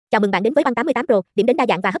Chào mừng bạn đến với Băng 88 Pro, điểm đến đa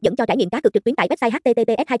dạng và hấp dẫn cho trải nghiệm cá cược trực tuyến tại website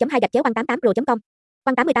https://băng88pro.com.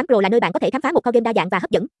 Băng 88 Pro là nơi bạn có thể khám phá một kho game đa dạng và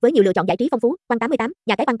hấp dẫn với nhiều lựa chọn giải trí phong phú. Băng 88,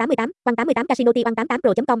 nhà cái Băng 88, Băng 88 Casino Băng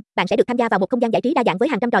 88pro.com, bạn sẽ được tham gia vào một không gian giải trí đa dạng với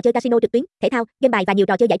hàng trăm trò chơi casino trực tuyến, thể thao, game bài và nhiều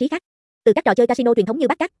trò chơi giải trí khác. Từ các trò chơi casino truyền thống như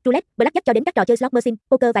bát cát, roulette, blackjack cho đến các trò chơi slot machine,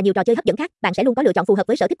 poker và nhiều trò chơi hấp dẫn khác, bạn sẽ luôn có lựa chọn phù hợp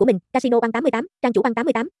với sở thích của mình. Casino Băng 88, trang chủ Băng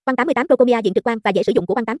 88, Băng 88 Pro Comia diện trực quan và dễ sử dụng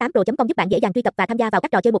của Băng 88pro.com giúp bạn dễ dàng truy cập và tham gia vào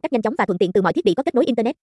các trò chơi một cách nhanh chóng và thuận tiện từ mọi thiết bị có kết nối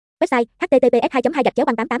internet. Website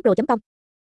https://băng88pro.com